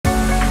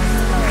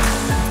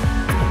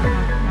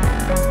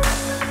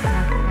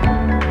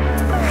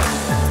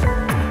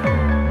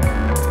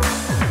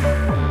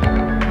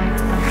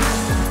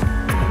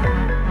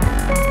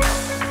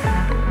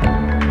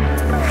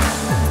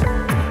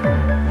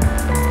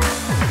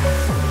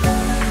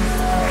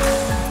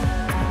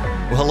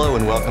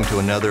welcome to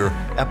another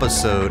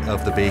episode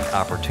of The Big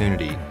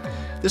Opportunity.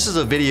 This is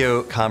a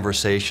video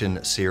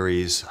conversation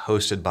series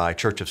hosted by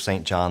Church of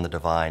St. John the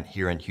Divine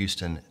here in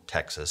Houston,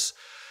 Texas,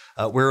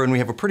 wherein we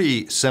have a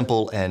pretty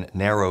simple and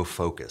narrow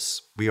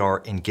focus. We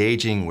are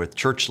engaging with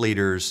church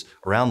leaders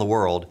around the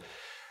world,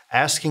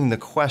 asking the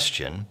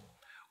question,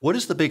 what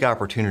is the big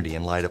opportunity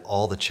in light of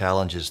all the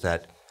challenges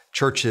that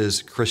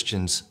churches,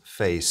 Christians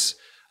face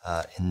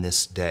in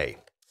this day?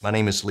 My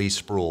name is Leigh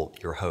Spruill,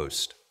 your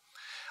host.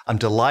 I'm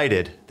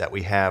delighted that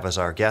we have as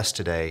our guest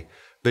today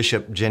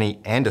Bishop Jenny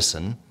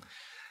Andison.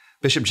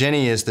 Bishop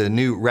Jenny is the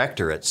new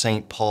rector at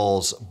St.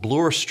 Paul's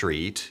Bloor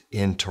Street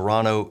in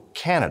Toronto,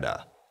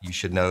 Canada. You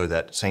should know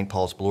that St.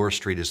 Paul's Bloor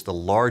Street is the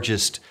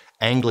largest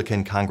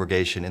Anglican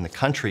congregation in the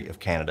country of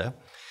Canada.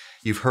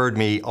 You've heard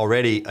me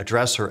already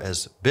address her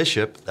as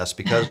bishop. That's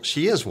because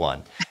she is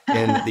one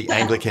in the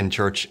Anglican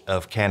Church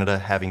of Canada,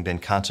 having been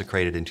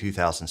consecrated in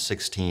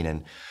 2016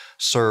 and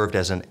served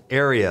as an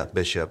area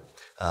bishop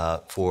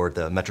for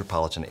the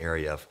metropolitan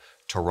area of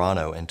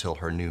Toronto until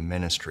her new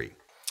ministry.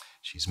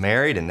 She's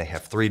married and they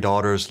have 3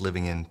 daughters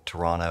living in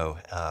Toronto.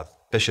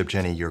 Bishop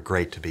Jenny, you're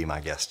great to be my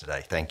guest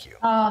today. Thank you.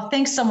 Oh,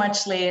 thanks so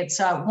much, Leigh.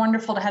 It's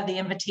wonderful to have the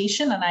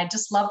invitation. And I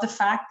just love the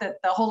fact that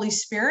the Holy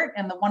Spirit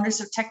and the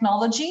wonders of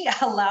technology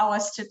allow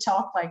us to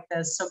talk like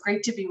this. So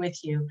great to be with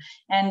you.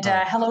 And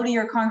hello to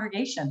your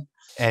congregation.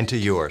 And to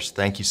yours.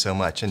 Thank you so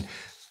much. And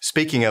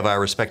speaking of our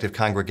respective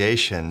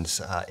congregations,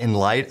 in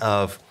light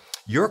of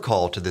your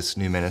call to this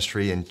new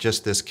ministry in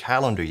just this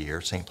calendar year,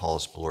 St.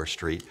 Paul's Bloor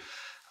Street,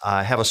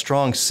 I have a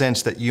strong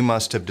sense that you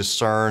must have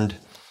discerned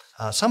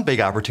some big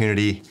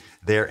opportunity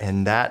there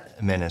in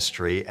that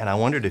ministry. And I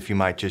wondered if you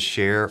might just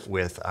share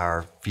with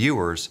our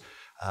viewers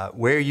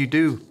where you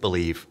do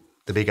believe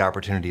the big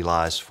opportunity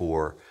lies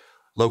for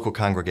local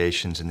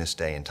congregations in this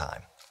day and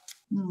time.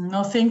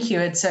 No, thank you.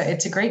 It's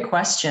a great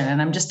question.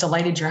 And I'm just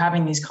delighted you're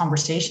having these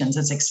conversations.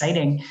 It's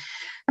exciting.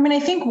 I mean,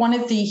 I think one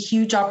of the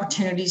huge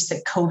opportunities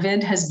that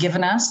COVID has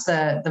given us,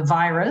 the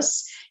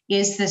virus,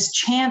 is this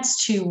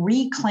chance to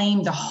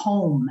reclaim the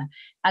home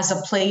as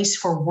a place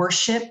for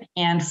worship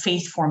and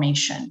faith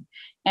formation.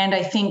 And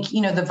I think,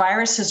 the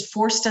virus has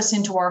forced us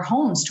into our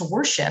homes to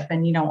worship.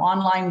 And,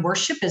 online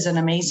worship is an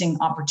amazing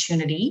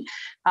opportunity.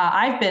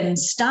 I've been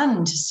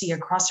stunned to see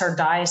across our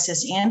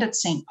diocese and at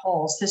St.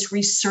 Paul's this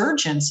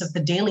resurgence of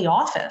the daily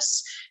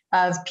office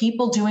of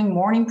people doing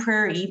morning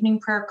prayer, evening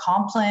prayer,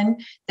 compline,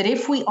 that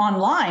if we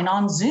online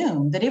on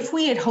Zoom, that if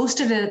we had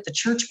hosted it at the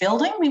church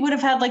building, we would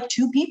have had like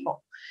 2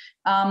 people.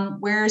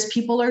 Whereas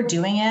people are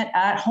doing it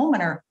at home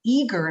and are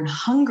eager and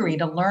hungry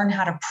to learn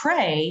how to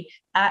pray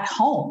at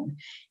home.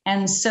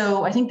 And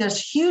so I think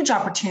there's huge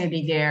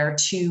opportunity there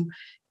to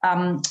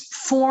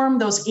form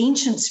those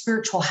ancient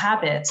spiritual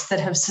habits that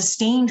have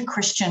sustained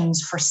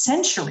Christians for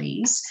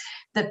centuries,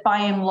 that by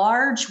and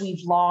large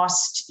we've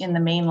lost in the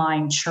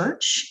mainline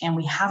church, and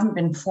we haven't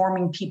been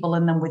forming people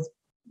in them with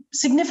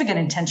significant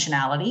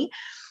intentionality.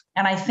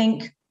 And I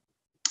think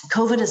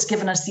COVID has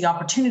given us the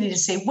opportunity to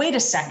say, wait a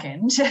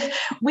second,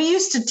 we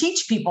used to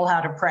teach people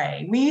how to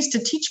pray. We used to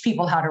teach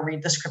people how to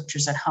read the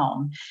scriptures at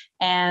home.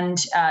 And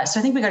so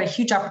I think we got a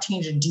huge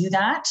opportunity to do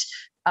that,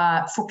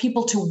 for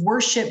people to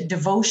worship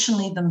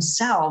devotionally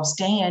themselves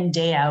day in,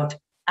 day out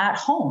at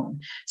home.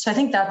 So I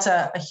think that's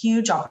a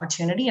huge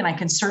opportunity. And I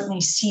can certainly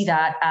see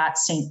that at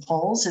St.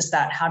 Paul's, is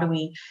that how do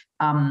we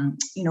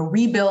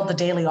rebuild the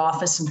daily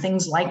office and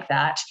things like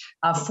that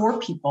for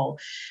people.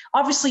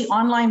 Obviously,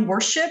 online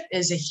worship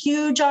is a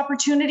huge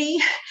opportunity.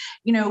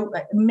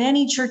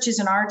 Many churches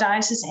in our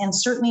diocese and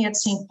certainly at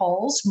St.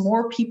 Paul's,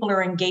 more people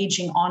are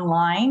engaging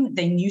online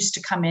than used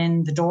to come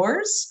in the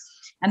doors.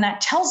 And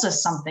that tells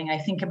us something, I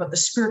think, about the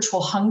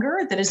spiritual hunger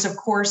that is, of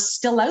course,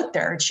 still out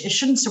there. It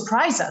shouldn't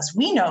surprise us.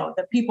 We know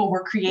that people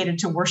were created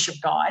to worship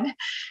God.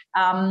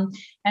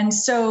 And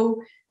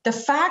so the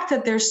fact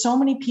that there's so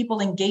many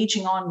people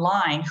engaging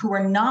online who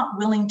are not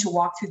willing to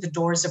walk through the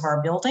doors of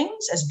our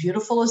buildings, as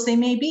beautiful as they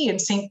may be, and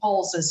St.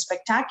 Paul's is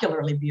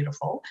spectacularly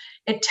beautiful,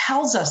 it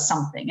tells us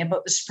something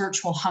about the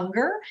spiritual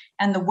hunger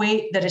and the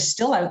way that is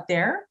still out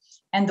there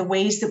and the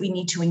ways that we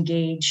need to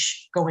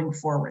engage going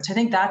forward. So I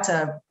think that's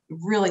a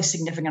really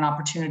significant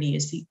opportunity,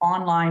 is the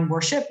online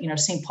worship.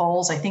 St.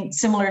 Paul's, I think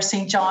similar,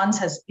 St. John's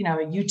has, a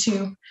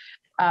YouTube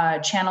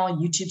channel,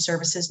 YouTube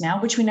services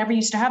now, which we never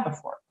used to have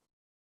before.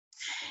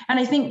 And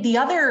I think the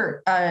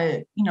other,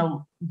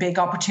 big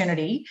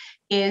opportunity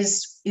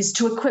is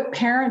to equip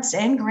parents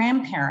and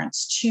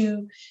grandparents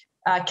to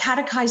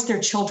catechize their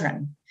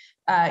children.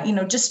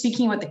 Just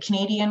speaking with the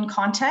Canadian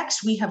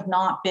context, we have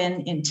not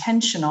been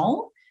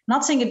intentional.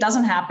 Not saying it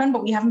doesn't happen,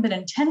 but we haven't been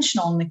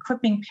intentional in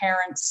equipping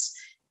parents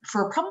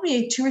for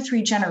probably 2 or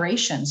 3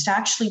 generations to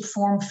actually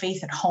form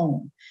faith at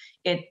home.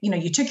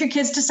 You took your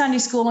kids to Sunday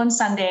school on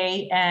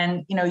Sunday,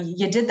 and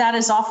you did that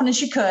as often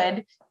as you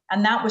could,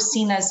 and that was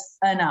seen as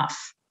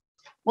enough.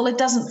 Well, it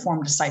doesn't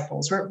form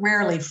disciples, or it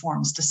rarely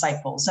forms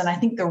disciples. And I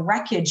think the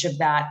wreckage of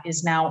that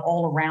is now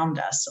all around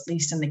us, at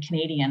least in the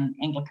Canadian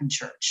Anglican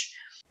Church.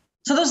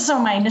 So those are some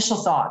of my initial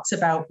thoughts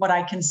about what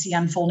I can see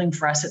unfolding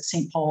for us at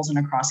St. Paul's and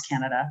across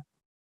Canada.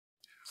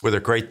 Well, they're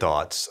great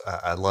thoughts.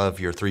 I love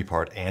your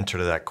three-part answer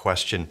to that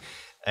question.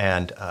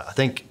 And I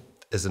think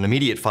as an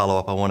immediate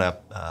follow-up, I want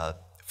to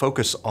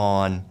focus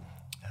on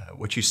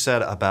what you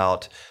said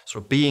about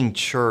sort of being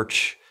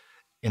church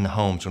in the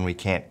homes when we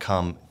can't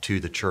come to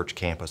the church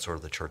campus or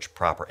the church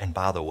proper. And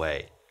by the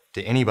way,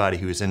 to anybody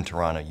who is in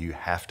Toronto, you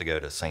have to go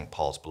to St.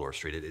 Paul's Bloor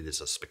Street. It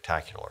is a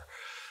spectacular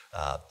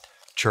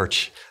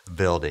church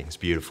building. It's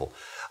beautiful.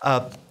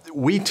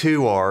 We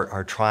too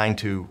are trying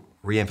to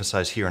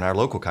reemphasize here in our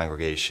local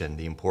congregation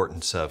the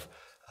importance of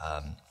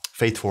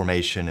faith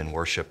formation and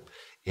worship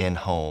in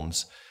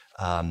homes.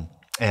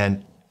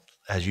 And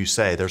as you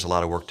say, there's a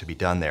lot of work to be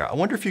done there. I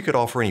wonder if you could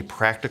offer any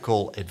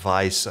practical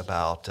advice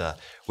about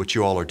what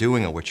you all are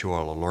doing or what you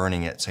all are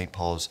learning at St.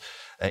 Paul's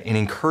in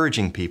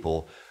encouraging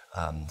people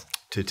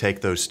to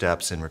take those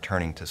steps in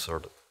returning to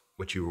sort of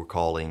what you were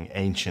calling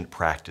ancient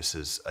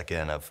practices,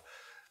 again, of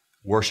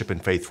worship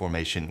and faith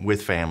formation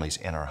with families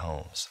in our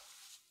homes.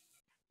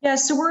 Yeah,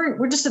 so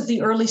we're just at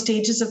the early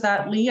stages of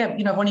that, Leigh.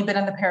 I've only been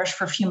in the parish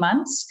for a few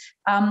months,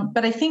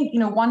 but I think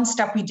one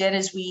step we did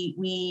is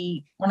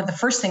we one of the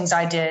first things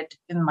I did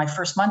in my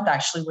first month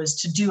actually was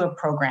to do a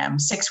program,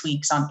 6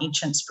 weeks on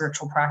ancient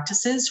spiritual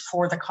practices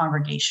for the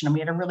congregation, and we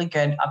had a really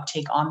good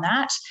uptake on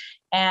that.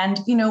 And,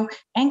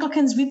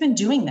 Anglicans, we've been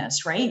doing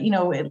this, right?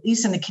 At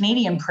least in the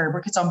Canadian prayer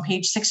book, it's on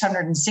page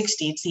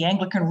 660. It's the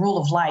Anglican rule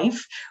of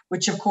life,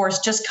 which of course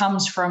just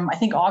comes from, I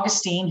think,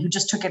 Augustine, who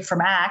just took it from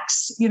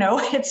Acts.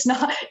 It's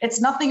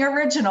nothing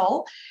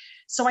original.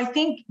 So I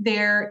think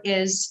there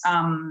is,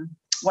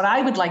 what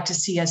I would like to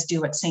see us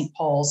do at St.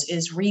 Paul's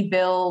is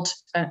rebuild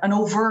an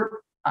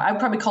overt, I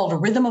would probably call it a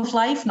rhythm of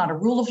life, not a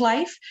rule of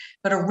life,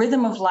 but a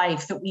rhythm of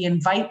life that we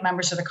invite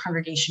members of the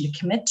congregation to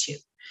commit to.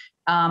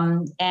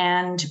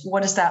 And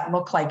what does that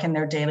look like in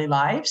their daily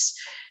lives?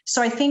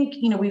 So I think,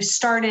 we've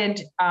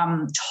started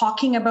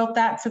talking about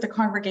that for the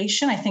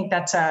congregation. I think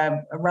that's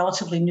a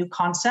relatively new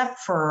concept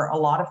for a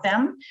lot of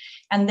them.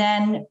 And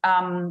then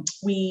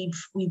we've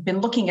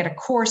been looking at a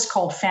course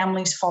called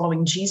Families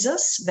Following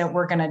Jesus that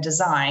we're going to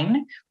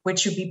design,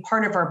 which would be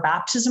part of our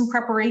baptism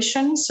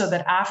preparation, so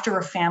that after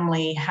a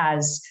family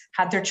has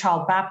had their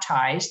child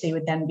baptized, they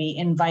would then be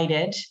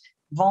invited,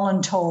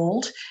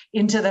 voluntold,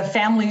 into the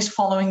Families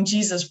Following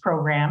Jesus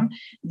program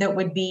that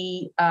would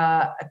be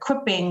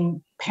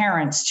equipping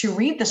parents to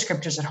read the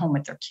scriptures at home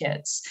with their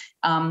kids,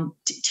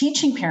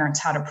 teaching parents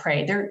how to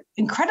pray. They're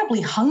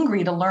incredibly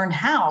hungry to learn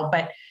how,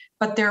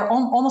 but they're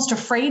almost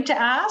afraid to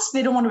ask.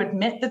 They don't want to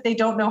admit that they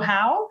don't know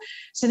how.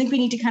 So I think we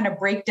need to kind of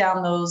break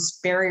down those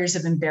barriers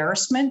of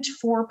embarrassment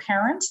for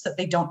parents that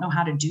they don't know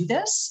how to do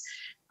this.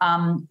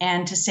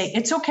 And to say,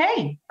 it's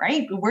okay,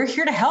 right? We're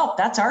here to help.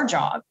 That's our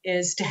job,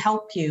 is to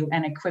help you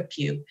and equip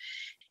you.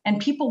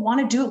 And people want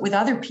to do it with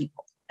other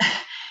people.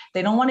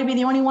 They don't want to be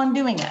the only one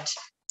doing it.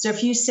 So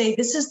if you say,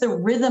 this is the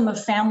rhythm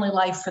of family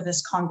life for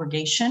this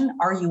congregation,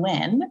 are you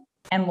in?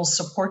 And we'll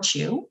support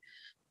you.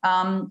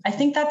 I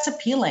think that's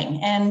appealing.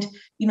 And,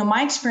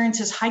 my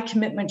experience is high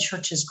commitment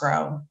churches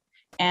grow.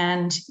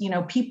 And,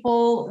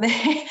 people,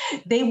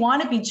 they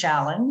want to be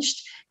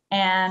challenged.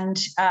 And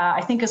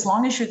I think as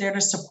long as you're there to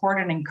support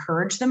and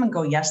encourage them and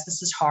go, yes,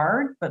 this is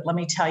hard, but let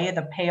me tell you,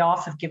 the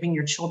payoff of giving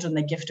your children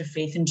the gift of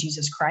faith in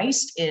Jesus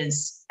Christ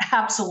is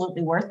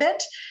absolutely worth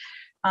it,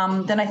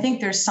 then I think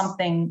there's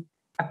something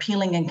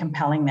appealing and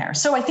compelling there.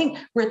 So I think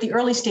we're at the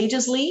early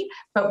stages, Leigh,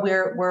 but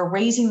we're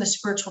raising the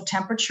spiritual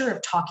temperature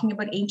of talking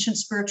about ancient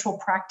spiritual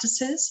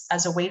practices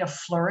as a way to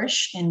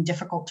flourish in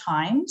difficult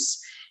times.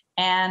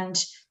 And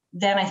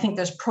then I think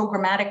there's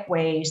programmatic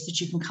ways that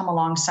you can come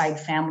alongside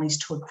families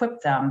to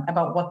equip them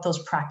about what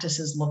those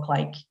practices look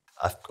like.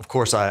 Of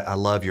course, I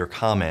love your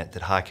comment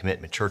that high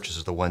commitment churches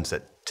are the ones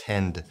that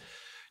tend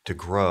to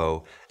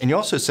grow. And you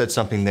also said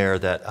something there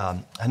that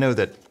I know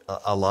that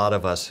a lot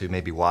of us who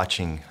may be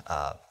watching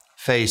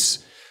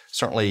face,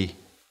 certainly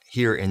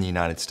here in the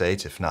United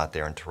States, if not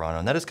there in Toronto,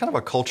 and that is kind of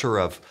a culture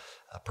of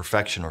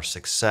perfection or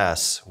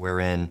success,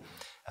 wherein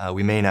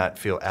we may not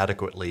feel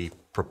adequately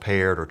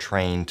prepared or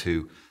trained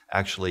to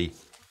actually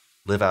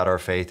live out our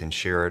faith and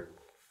share it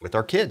with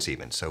our kids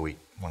even. So we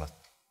want to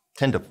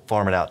tend to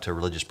farm it out to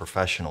religious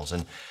professionals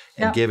and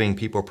giving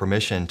people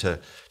permission to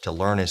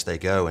learn as they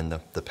go, and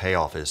the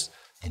payoff is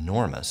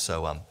enormous.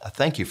 So I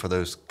thank you for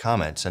those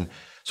comments. And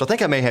so I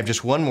think I may have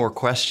just one more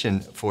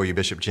question for you,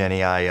 Bishop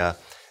Jenny. At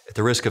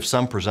the risk of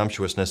some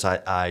presumptuousness,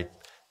 I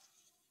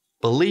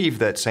believe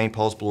that St.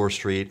 Paul's Bloor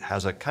Street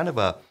has a kind of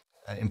a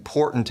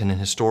important and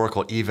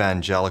historical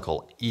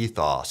evangelical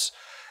ethos.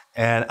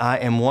 And I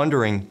am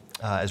wondering,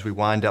 as we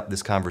wind up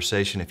this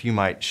conversation, if you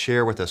might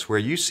share with us where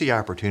you see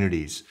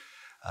opportunities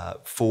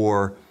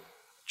for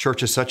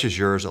churches such as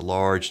yours, a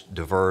large,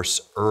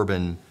 diverse,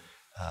 urban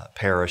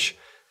parish,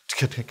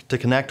 to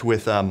connect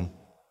with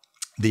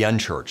the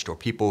unchurched or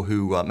people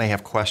who may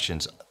have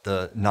questions,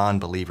 the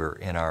non-believer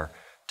in our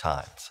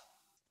times.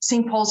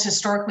 St. Paul's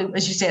historically,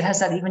 as you say, it has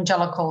that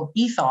evangelical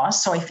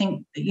ethos. So I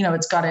think,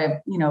 it's got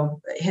a,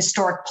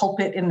 historic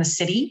pulpit in the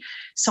city.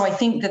 So I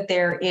think that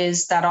there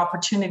is that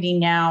opportunity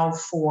now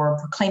for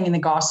proclaiming the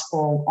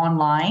gospel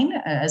online,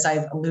 as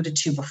I've alluded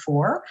to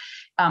before.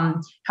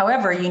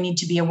 However, you need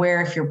to be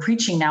aware if you're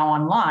preaching now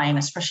online,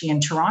 especially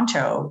in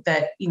Toronto,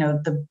 that,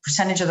 the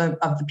percentage of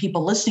the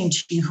people listening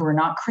to you who are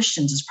not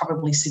Christians is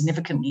probably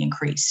significantly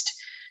increased.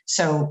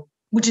 So,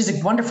 which is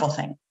a wonderful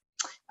thing.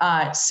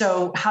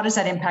 So how does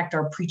that impact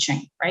our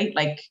preaching, right?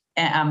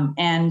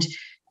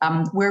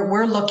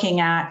 We're looking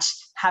at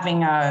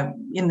having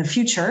in the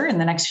future, in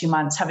the next few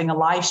months, having a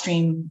live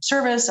stream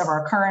service of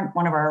our current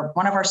one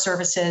of our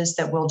services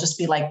that will just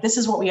be like, this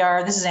is what we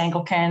are, this is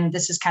Anglican,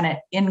 this is kind of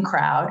in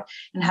crowd,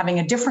 and having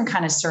a different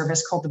kind of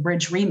service called the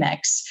Bridge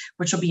Remix,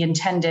 which will be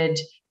intended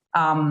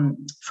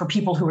for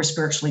people who are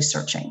spiritually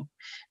searching.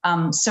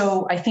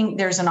 So I think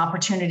there's an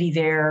opportunity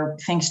there,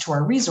 thanks to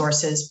our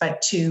resources,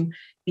 but to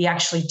be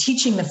actually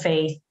teaching the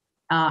faith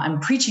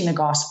and preaching the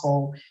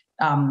gospel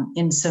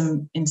in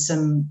some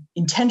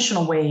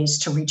intentional ways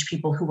to reach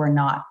people who are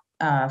not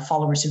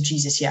followers of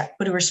Jesus yet,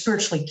 but who are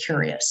spiritually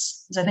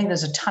curious. Because I think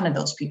there's a ton of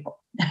those people.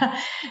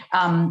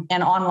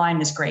 And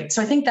online is great.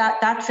 So I think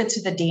that fits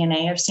with the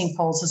DNA of St.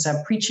 Paul's as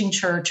a preaching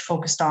church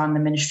focused on the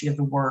ministry of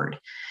the word.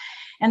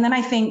 And then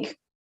I think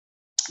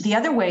the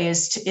other way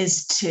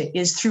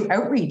is through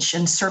outreach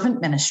and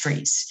servant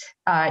ministries.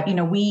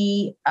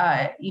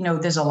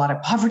 There's a lot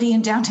of poverty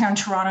in downtown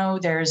Toronto.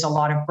 There's a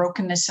lot of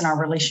brokenness in our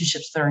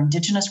relationships with our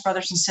Indigenous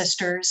brothers and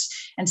sisters.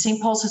 And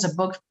St. Paul's has a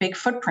big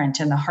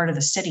footprint in the heart of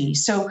the city.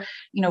 So,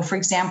 for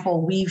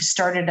example, we've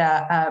started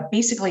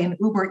basically an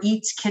Uber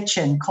Eats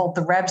kitchen called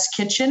the Reb's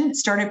Kitchen. It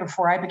started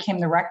before I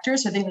became the rector,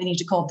 so I think we need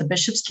to call it the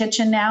Bishop's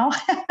Kitchen now.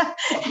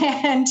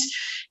 And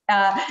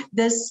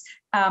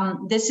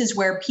this is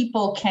where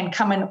people can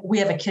come in. We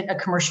have a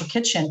commercial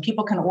kitchen.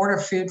 People can order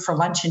food for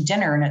lunch and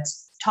dinner, and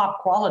it's top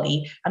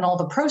quality. And all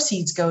the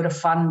proceeds go to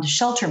fund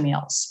shelter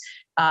meals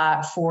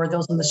for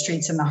those on the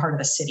streets in the heart of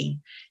the city.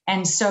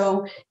 And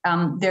so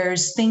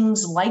there's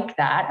things like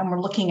that. And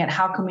we're looking at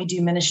how can we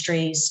do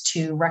ministries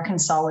to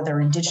reconcile with our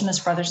Indigenous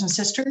brothers and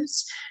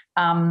sisters.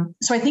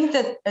 So I think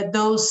that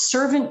those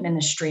servant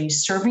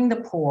ministries, serving the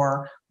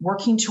poor,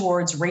 working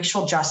towards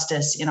racial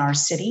justice in our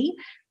city,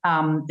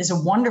 is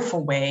a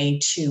wonderful way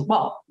to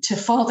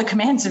follow the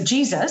commands of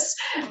Jesus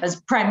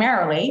as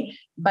primarily,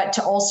 but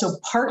to also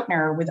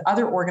partner with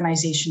other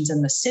organizations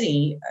in the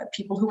city,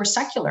 people who are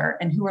secular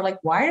and who are like,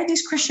 why are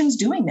these Christians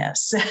doing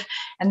this?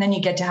 And then you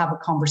get to have a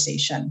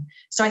conversation.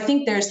 So I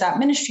think there's that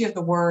ministry of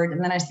the word.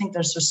 And then I think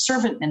there's the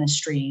servant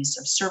ministries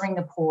of serving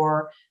the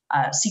poor,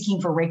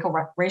 seeking for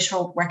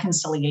racial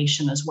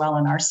reconciliation as well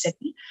in our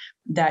city,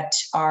 that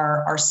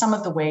are some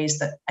of the ways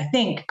that I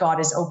think God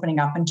is opening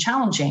up and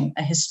challenging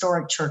a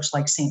historic church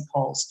like St.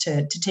 Paul's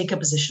to take a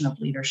position of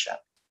leadership.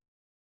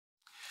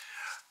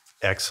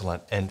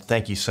 Excellent. And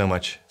thank you so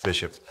much,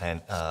 Bishop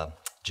and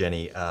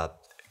Jenny.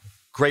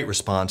 Great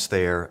response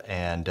there.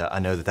 And I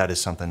know that is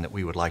something that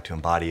we would like to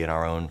embody in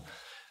our own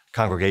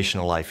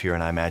congregational life here.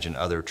 And I imagine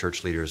other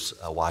church leaders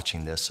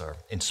watching this are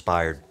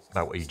inspired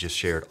by what you just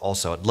shared.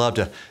 Also, I'd love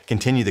to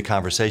continue the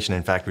conversation.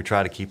 In fact, we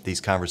try to keep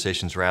these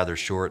conversations rather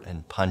short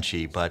and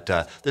punchy, but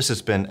this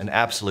has been an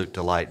absolute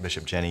delight,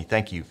 Bishop Jenny.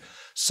 Thank you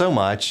so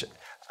much.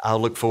 I'll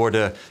look forward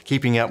to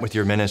keeping up with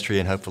your ministry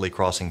and hopefully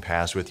crossing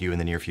paths with you in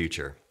the near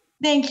future.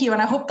 Thank you.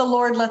 And I hope the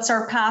Lord lets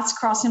our paths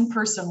cross in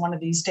person one of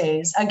these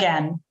days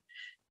again.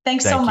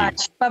 Thanks so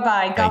much.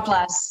 Bye-bye. God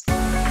bless.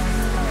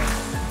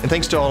 And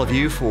thanks to all of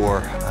you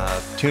for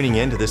tuning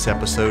in to this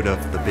episode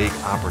of The Big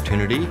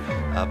Opportunity.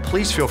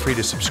 Please feel free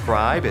to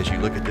subscribe as you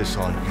look at this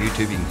on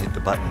YouTube. You can hit the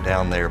button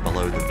down there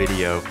below the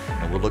video,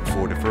 and we'll look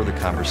forward to further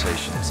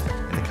conversations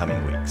in the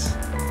coming weeks.